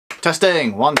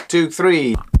Testing, 1, 2,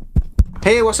 3.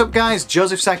 Hey, what's up guys?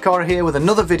 Joseph Sikora here with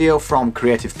another video from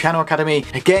Creative Piano Academy.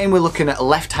 Again, we're looking at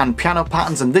left-hand piano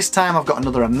patterns, and this time I've got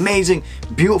another amazing,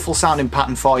 beautiful sounding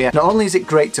pattern for you. Not only is it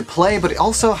great to play, but it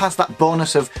also has that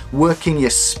bonus of working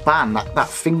your span, that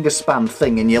finger span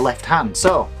thing in your left hand.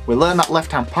 So, we learn that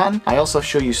left-hand pattern. I also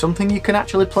show you something you can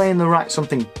actually play in the right,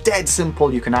 something dead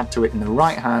simple you can add to it in the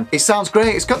right hand. It sounds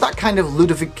great. It's got that kind of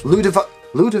Ludovico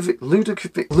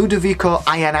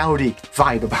Einaudi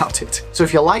vibe about it. So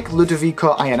if you like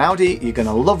Ludovico Einaudi, you're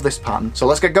gonna love this pattern. So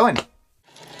let's get going.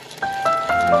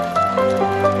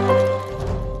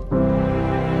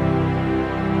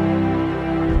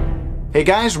 Hey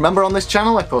guys, remember on this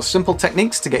channel I post simple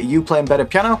techniques to get you playing better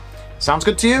piano. Sounds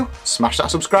good to you? Smash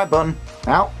that subscribe button.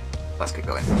 Now, let's get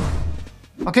going.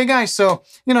 Okay guys, so,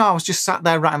 I was just sat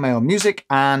there writing my own music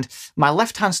and my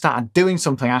left hand started doing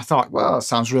something. I thought, well, it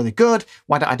sounds really good.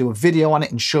 Why don't I do a video on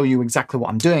it and show you exactly what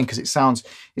I'm doing? Because it sounds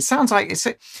like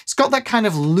it's got that kind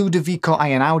of Ludovico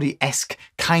Einaudi-esque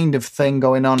kind of thing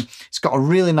going on. It's got a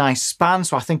really nice span,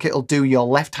 so I think it'll do your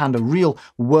left hand a real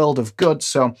world of good.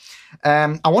 So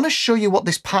I want to show you what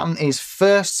this pattern is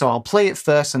first, so I'll play it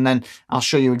first and then I'll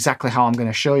show you exactly how I'm going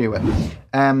to show you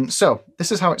it. So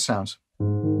this is how it sounds.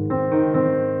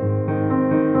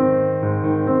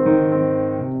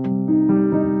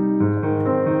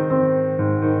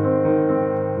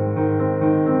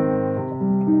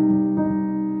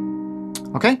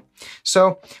 Okay,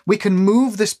 so we can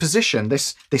move this position,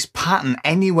 this pattern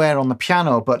anywhere on the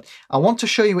piano, but I want to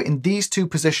show you it in these two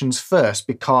positions first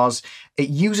because it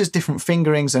uses different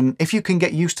fingerings, and if you can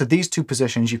get used to these two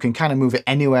positions, you can kind of move it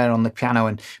anywhere on the piano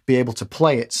and be able to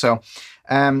play it. So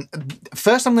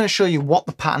first I'm going to show you what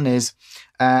the pattern is,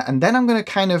 and then I'm going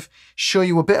to kind of show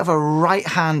you a bit of a right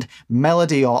hand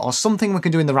melody or something we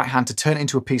can do in the right hand to turn it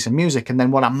into a piece of music. And then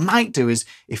what I might do is,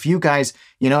 if you guys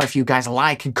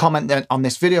like and comment on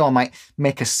this video, I might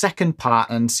make a second part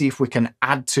and see if we can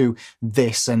add to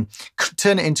this and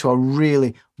turn it into a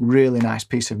really, really nice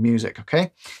piece of music,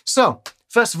 okay? So,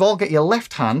 first of all, get your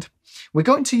left hand. We're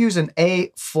going to use an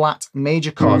A flat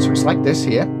major chord, so it's like this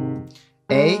here.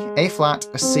 A flat,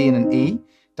 a C and an E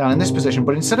down in this position,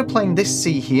 but instead of playing this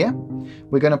C here,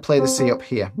 we're going to play the C up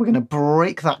here. We're going to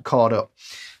break that chord up.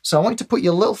 So I want you to put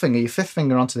your little finger, your fifth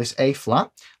finger, onto this A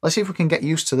flat. Let's see if we can get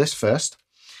used to this first.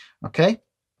 Okay,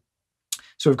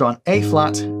 so we've got an A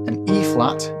flat, an E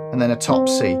flat, and then a top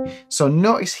C. So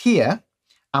notice here,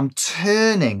 I'm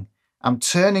turning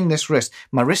this wrist.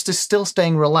 My wrist is still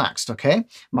staying relaxed, okay?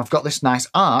 I've got this nice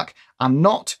arc. I'm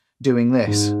not doing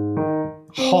this,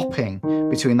 hopping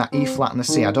between that E flat and the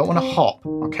C. I don't want to hop,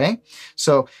 okay?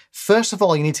 So first of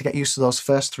all, you need to get used to those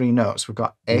first three notes. We've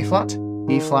got A flat,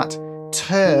 E flat,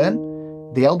 turn,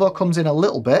 the elbow comes in a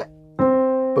little bit,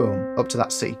 boom, up to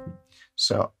that C.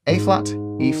 So A flat,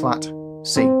 E flat,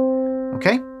 C,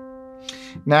 okay?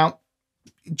 Now,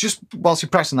 just whilst you're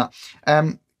pressing that,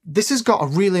 this has got a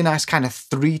really nice kind of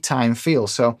 3-time feel.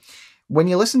 So when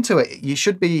you listen to it, you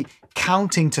should be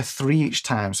counting to 3 each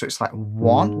time. So it's like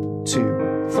 1,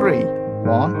 2, 3,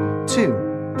 1,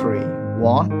 2, 3,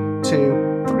 1,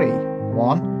 2, 3,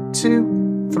 1,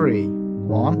 2, 3,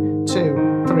 1,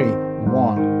 2, 3,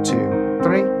 1, 2,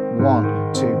 3,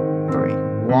 1, 2, 3,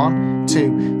 1,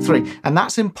 2, 3. And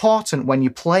that's important when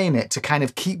you're playing it, to kind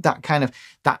of keep that kind of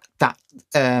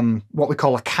what we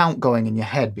call a count going in your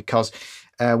head, because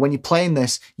when you're playing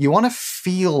this, you want to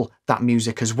feel that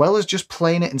music as well as just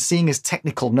playing it and seeing as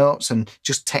technical notes and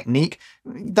just technique.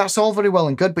 That's all very well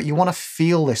and good, but you want to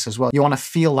feel this as well. You want to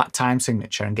feel that time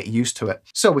signature and get used to it.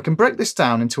 So we can break this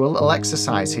down into a little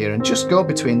exercise here and just go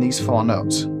between these 4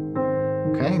 notes.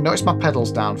 Okay, notice my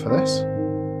pedals down for this.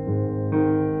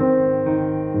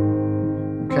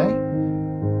 Okay,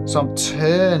 so I'm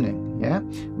turning, yeah?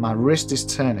 My wrist is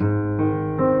turning.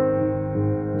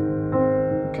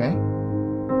 Okay.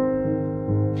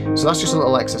 So that's just a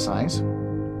little exercise.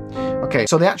 Okay,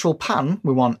 so the actual pattern,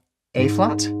 we want A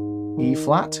flat, E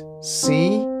flat,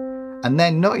 C, and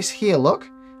then notice here, look,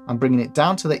 I'm bringing it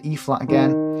down to the E flat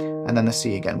again, and then the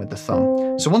C again with the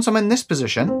thumb. So once I'm in this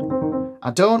position,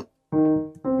 I don't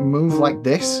move like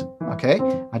this, okay?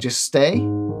 I just stay.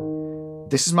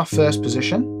 This is my first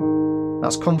position.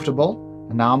 That's comfortable.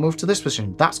 And now I'll move to this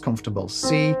position. That's comfortable.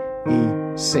 C, E,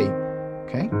 C,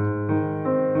 okay?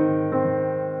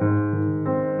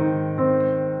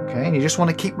 And you just want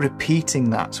to keep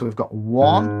repeating that. So we've got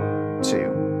 1,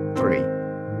 2, 3,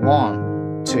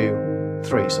 1, 2,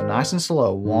 3. So nice and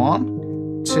slow.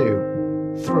 1,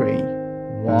 2, 3,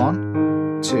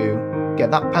 1, 2.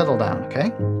 Get that pedal down,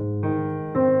 okay?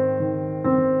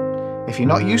 If you're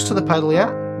not used to the pedal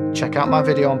yet, check out my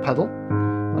video on pedal,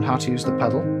 on how to use the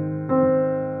pedal.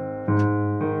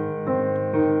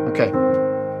 Okay.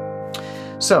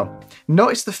 So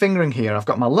notice the fingering here. I've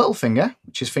got my little finger,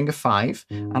 which is finger 5,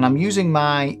 and I'm using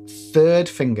my 3rd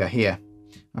finger here.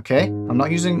 Okay, I'm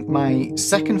not using my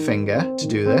 2nd finger to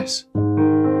do this.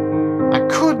 I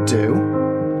could do,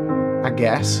 I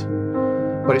guess,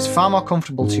 but it's far more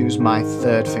comfortable to use my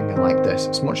 3rd finger like this.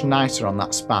 It's much nicer on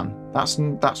that span. That's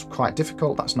quite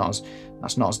difficult. That's not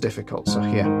as difficult. So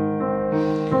here.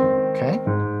 Okay.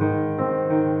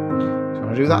 So I'm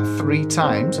gonna do that 3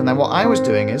 times, and then what I was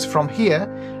doing is from here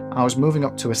I was moving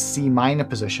up to a C minor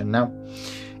position. Now,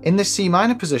 in this C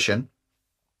minor position,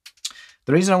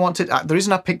 the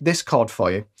reason I picked this chord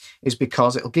for you is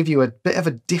because it'll give you a bit of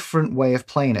a different way of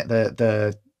playing it.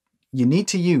 You need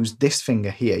to use this finger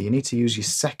here. You need to use your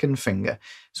 2nd finger.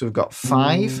 So we've got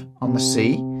 5 on the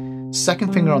C,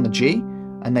 2nd finger on the G,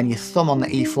 and then your thumb on the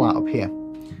E flat up here.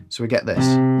 So we get this.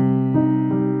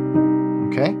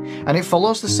 Okay, and it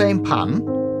follows the same pattern.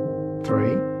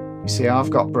 3. You see how I've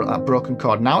got that broken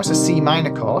chord. Now it's a C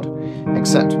minor chord,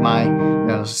 except my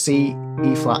C,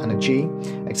 E flat, and a G.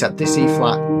 Except this E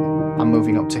flat, I'm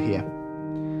moving up to here.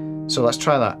 So let's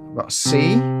try that. I've got a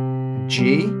C, a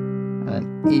G, and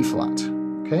an E flat.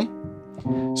 Okay.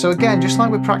 So again, just like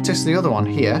we practiced the other one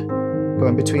here,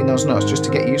 going between those notes just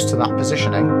to get used to that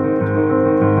positioning.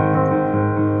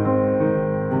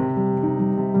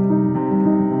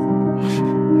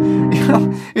 You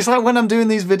know, it's like when I'm doing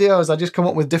these videos, I just come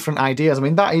up with different ideas. I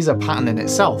mean, that is a pattern in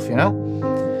itself, you know?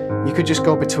 You could just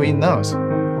go between those.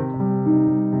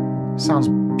 Sounds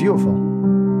beautiful.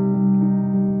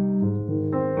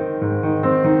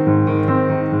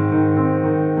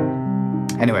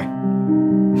 Anyway,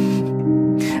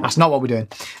 that's not what we're doing.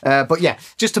 But yeah,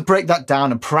 just to break that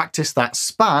down and practice that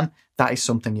span, that is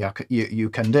something you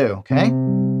can do, okay?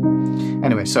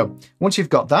 Anyway, so once you've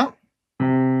got that,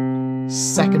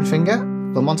 2nd finger,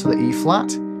 thumb onto the E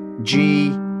flat,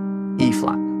 G, E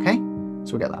flat, okay?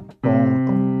 So we get that. Boom,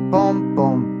 boom, boom,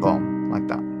 boom, boom, like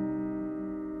that.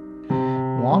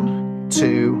 1,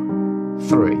 2,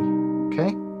 3,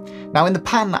 okay? Now in the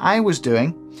pattern that I was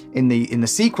doing, in the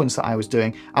sequence that I was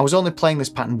doing, I was only playing this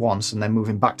pattern once and then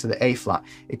moving back to the A flat.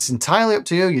 It's entirely up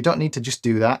to you. You don't need to just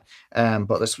do that,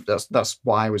 but that's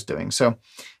what I was doing. So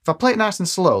if I play it nice and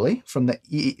slowly from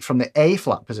the A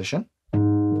flat position,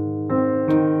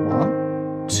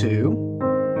 1, 2,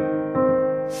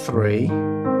 3,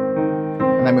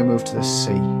 and then we move to the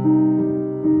C.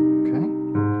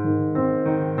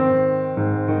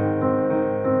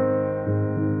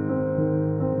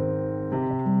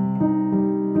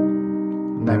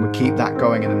 And then we keep that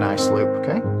going in a nice loop,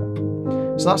 okay?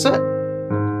 So that's it.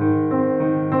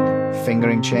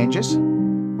 Fingering changes.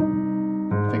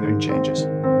 Fingering changes.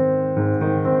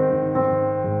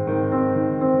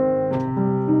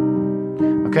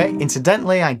 Okay,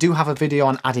 incidentally, I do have a video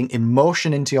on adding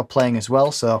emotion into your playing as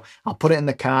well, so I'll put it in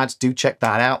the cards, do check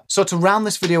that out. So to round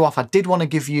this video off, I did want to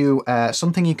give you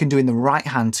something you can do in the right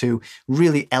hand to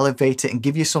really elevate it and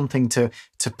give you something to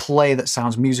play that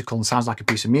sounds musical and sounds like a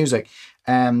piece of music.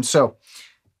 So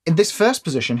in this first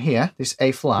position here, this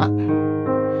A flat,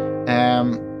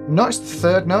 notice the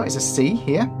 3rd note is a C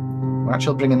here. We're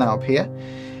actually bringing that up here.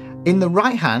 In the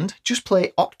right hand, just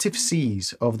play octave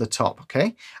Cs over the top,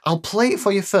 okay? I'll play it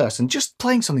for you first, and just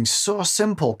playing something so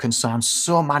simple can sound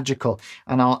so magical,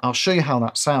 and I'll show you how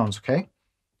that sounds, okay?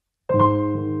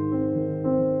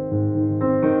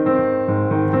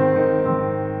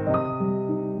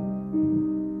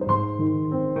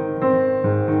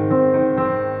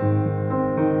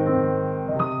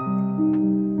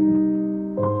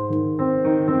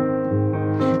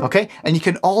 Okay, and you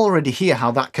can already hear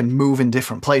how that can move in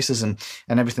different places and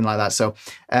everything like that. So,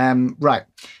 right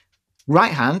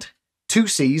hand, 2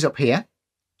 Cs up here,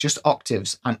 just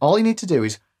octaves. And all you need to do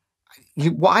is,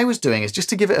 what I was doing is just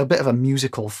to give it a bit of a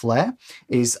musical flair,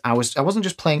 is I wasn't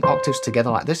just playing octaves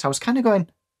together like this. I was kind of going,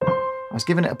 I was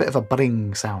giving it a bit of a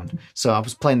bring sound. So I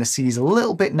was playing the Cs a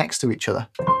little bit next to each other.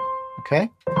 Okay,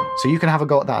 so you can have a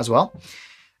go at that as well.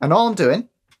 And all I'm doing,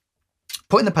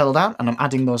 putting the pedal down, and I'm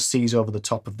adding those Cs over the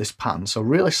top of this pattern. So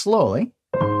really slowly.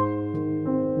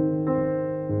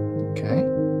 Okay.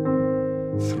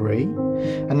 3.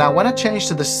 And now when I change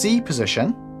to the C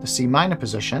position, the C minor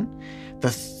position, the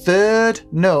 3rd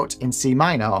note in C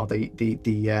minor, or the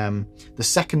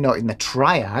 2nd note in the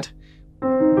triad,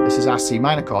 this is our C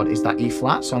minor chord, is that E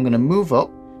flat. So I'm going to move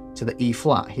up to the E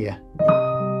flat here.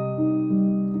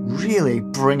 Really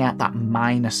bring out that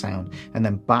minor sound, and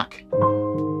then back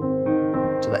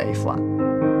to the A flat.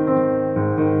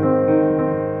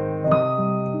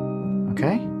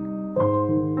 Okay?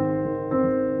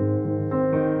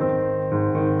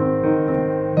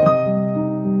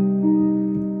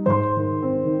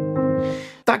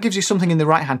 that gives you something in the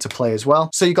right hand to play as well.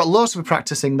 So you've got loads to be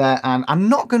practicing there, and I'm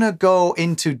not going to go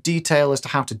into detail as to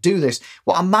how to do this.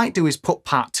 What I might do is put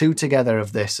part 2 together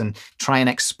of this and try and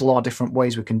explore different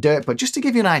ways we can do it. But just to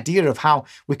give you an idea of how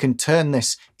we can turn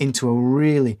this into a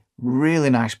really, really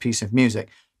nice piece of music,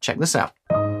 check this out.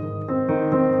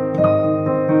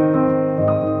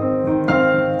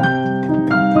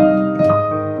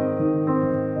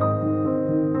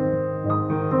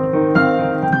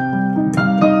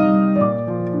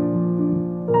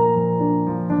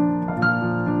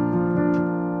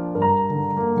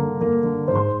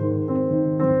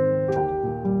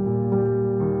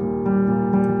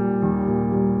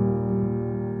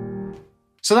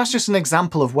 So that's just an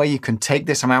example of where you can take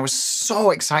this. I mean, I was so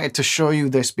excited to show you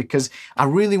this because I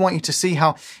really want you to see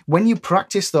how when you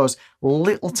practice those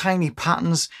little tiny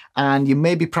patterns and you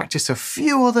maybe practice a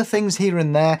few other things here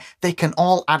and there, they can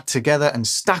all add together and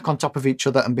stack on top of each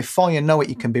other. And before you know it,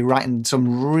 you can be writing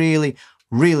some really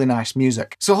nice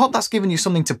music. So I hope that's given you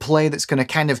something to play that's going to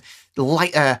kind of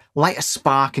light a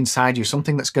spark inside you,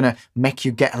 something that's going to make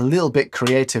you get a little bit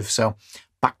creative. So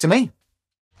back to me.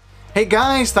 Hey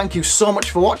guys, thank you so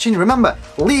much for watching. Remember,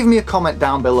 leave me a comment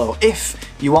down below if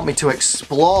you want me to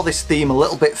explore this theme a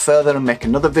little bit further and make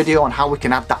another video on how we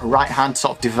can add that right hand,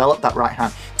 sort of develop that right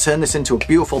hand, turn this into a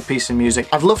beautiful piece of music.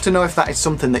 I'd love to know if that is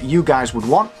something that you guys would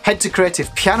want. Head to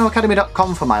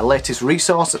creativepianoacademy.com for my latest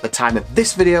resource at the time of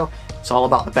this video. It's all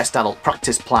about the best adult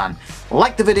practice plan.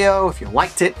 Like the video if you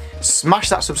liked it, smash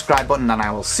that subscribe button, and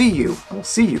I will see you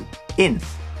in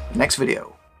the next video.